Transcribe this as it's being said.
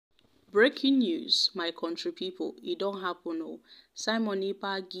Breaking news, my country people, it don't happen. Oh. Simon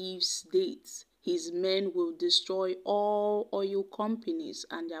Ekpa gives dates. His men will destroy all oil companies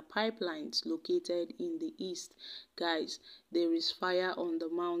and their pipelines located in the east. Guys, there is fire on the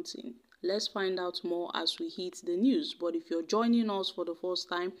mountain. Let's find out more as we hit the news. But if you're joining us for the first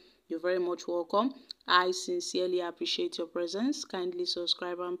time, you're very much welcome. I sincerely appreciate your presence. Kindly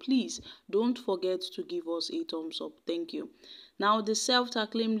subscribe and please don't forget to give us a thumbs up. Thank you. Now, the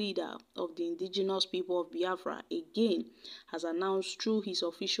self-acclaimed leader of the indigenous people of Biafra again has announced through his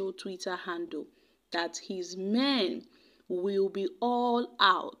official Twitter handle that his men will be all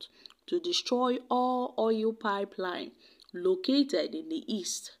out to destroy all oil pipeline located in the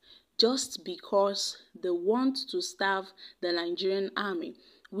east just because they want to starve the Nigerian army,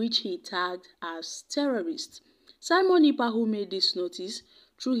 which he tagged as terrorists. Simon Ekpa, who made this notice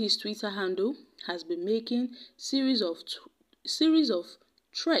through his Twitter handle, has been making series of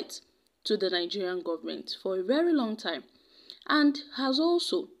threats to the Nigerian government for a very long time and has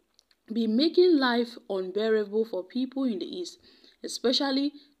also been making life unbearable for people in the east,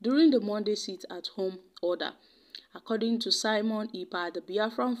 especially during the Monday sit-at-home order. According to Simon Ekpa, the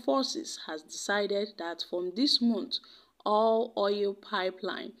Biafran forces has decided that from this month, all oil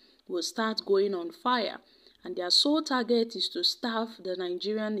pipeline will start going on fire, and their sole target is to starve the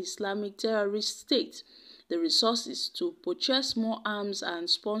Nigerian Islamic terrorist state the resources to purchase more arms and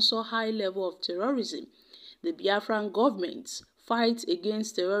sponsor high level of terrorism. The Biafran government's fight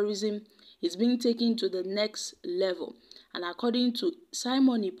against terrorism is being taken to the next level, and according to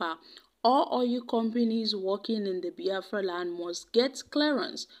Simon Ekpa, all oil companies working in the Biafra land must get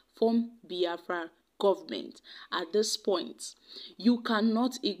clearance from Biafra government. At this point, you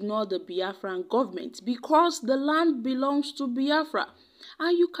cannot ignore the Biafran government because the land belongs to Biafra,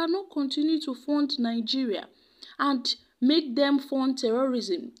 and you cannot continue to fund Nigeria and make them fund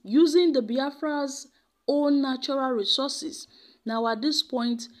terrorism using the Biafra's own natural resources. Now, at this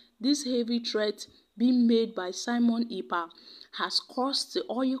point, this heavy threat being made by Simon Ekpa has caused the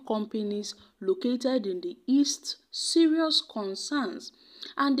oil companies located in the east serious concerns,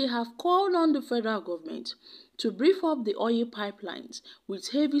 and they have called on the federal government to beef up the oil pipelines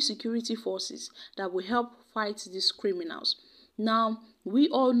with heavy security forces that will help fight these criminals. Now, we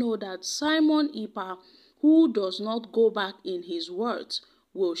all know that Simon Ekpa, who does not go back in his words,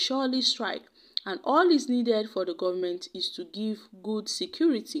 will surely strike, and all is needed for the government is to give good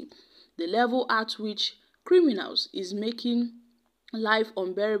security. The level at which criminals is making life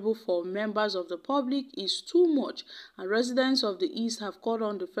unbearable for members of the public is too much, and residents of the east have called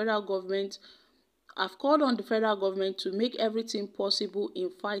on the federal government to make everything possible in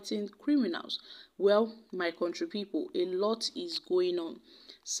fighting criminals. Well, my country people, a lot is going on.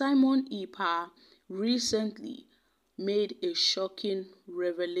 Simon Ekpa recently made a shocking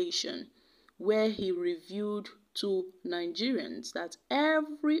revelation where he revealed to Nigerians that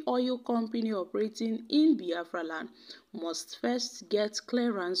every oil company operating in Biafra land must first get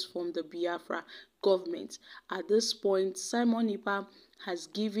clearance from the Biafra government. At this point, Simon Ekpa has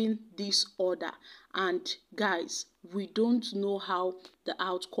given this order, and guys, we don't know how the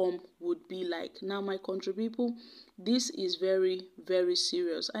outcome would be like. Now, my country people, this is very, very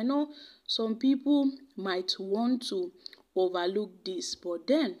serious. I know some people might want to overlook this, but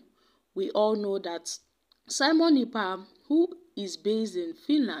then we all know that Simon Ekpa, who is based in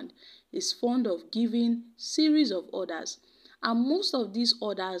Finland, is fond of giving series of orders, and most of these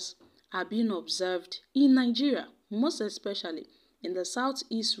orders are being observed in Nigeria, most especially in the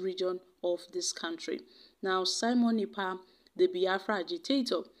southeast region of this country. Now, Simon Ekpa, the Biafra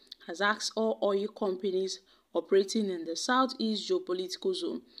agitator, has asked all oil companies operating in the southeast geopolitical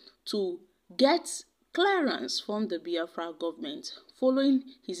zone to get clearance from the Biafra government following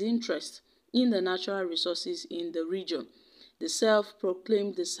his interest in the natural resources in the region. The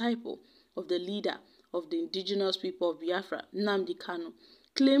self-proclaimed disciple of the leader of the indigenous people of Biafra, Nnamdi Kanu,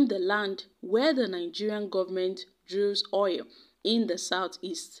 claimed the land where the Nigerian government drills oil in the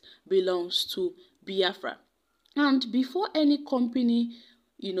southeast belongs to Biafra. And before any company,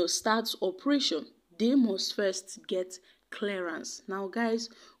 starts operation, they must first get clearance. Now, guys,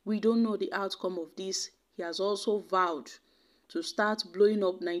 we don't know the outcome of this. He has also vowed to start blowing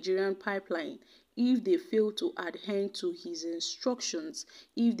up Nigerian pipeline if they fail to adhere to his instructions,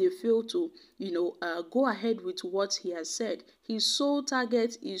 if they fail to, go ahead with what he has said. His sole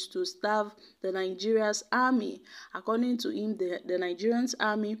target is to starve the Nigeria's army. According to him, the Nigerian's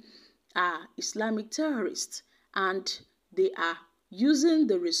army are Islamic terrorists, and they are using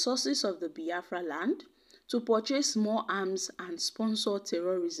the resources of the Biafra land to purchase more arms and sponsor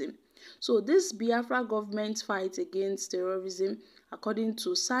terrorism. So this Biafra government fight against terrorism, according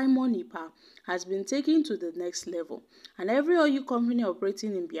to Simon Ekpa, has been taken to the next level, and every oil company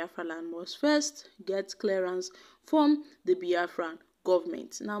operating in Biafra land must first get clearance from the Biafran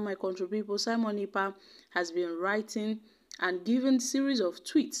government. Now, my country people, Simon Ekpa has been writing and giving series of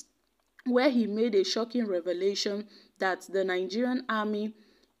tweets where he made a shocking revelation that the Nigerian army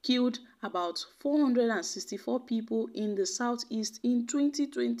killed about 464 people in the southeast in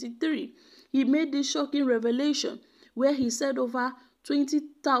 2023. He made this shocking revelation where he said over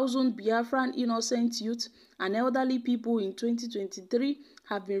 20,000 Biafran innocent youth and elderly people in 2023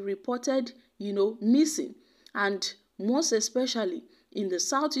 have been reported, missing. And most especially in the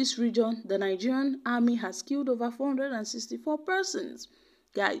southeast region, the Nigerian army has killed over 464 persons.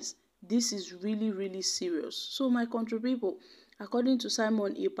 Guys, this is really, really serious. So my country people, according to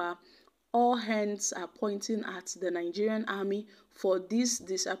Simon Ekpa, all hands are pointing at the Nigerian army for these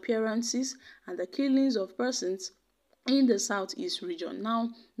disappearances and the killings of persons in the southeast region. Now,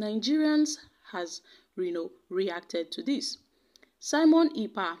 Nigerians has reacted to this. Simon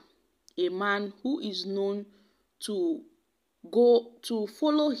Ekpa, a man who is known to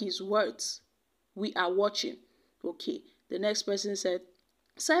follow his words, we are watching. Okay, the next person said,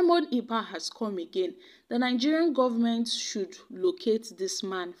 Simon Ekpa has come again. The Nigerian government should locate this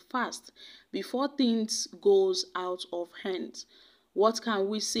man fast before things goes out of hand. What can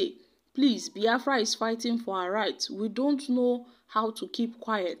we say? Please, Biafra is fighting for our rights. We don't know how to keep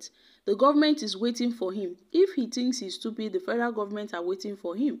quiet. The government is waiting for him. If he thinks he's stupid, the federal government are waiting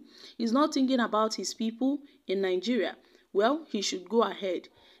for him. He's not thinking about his people in Nigeria. Well, he should go ahead.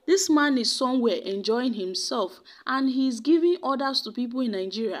 This man is somewhere enjoying himself and he's giving orders to people in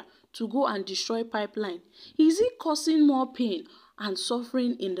Nigeria to go and destroy pipeline. Is he causing more pain and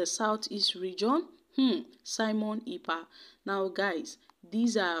suffering in the southeast region? Simon Ekpa. Now guys,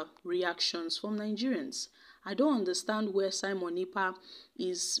 these are reactions from Nigerians. I don't understand where Simon Ekpa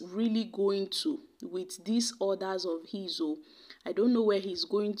is really going to with these orders of his. I don't know where he's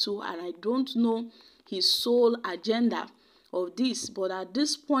going to, and I don't know his sole agenda of this. But at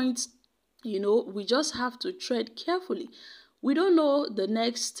this point, we just have to tread carefully. We don't know the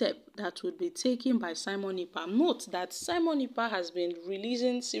next step that would be taken by Simon Ekpa. Note that Simon Ekpa has been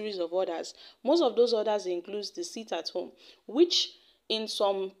releasing series of orders. Most of those orders includes the sit at home, which in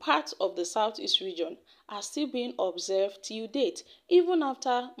some parts of the southeast region are still being observed till date, even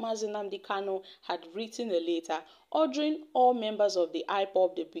after Mazi Nnamdi Kanu had written a letter ordering all members of the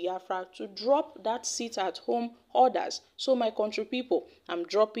IPOB, the Biafra, to drop that sit-at-home orders. So my country people, I'm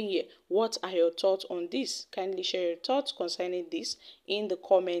dropping here. What are your thoughts on this? Kindly share your thoughts concerning this in the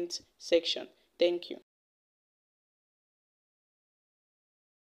comment section. Thank you.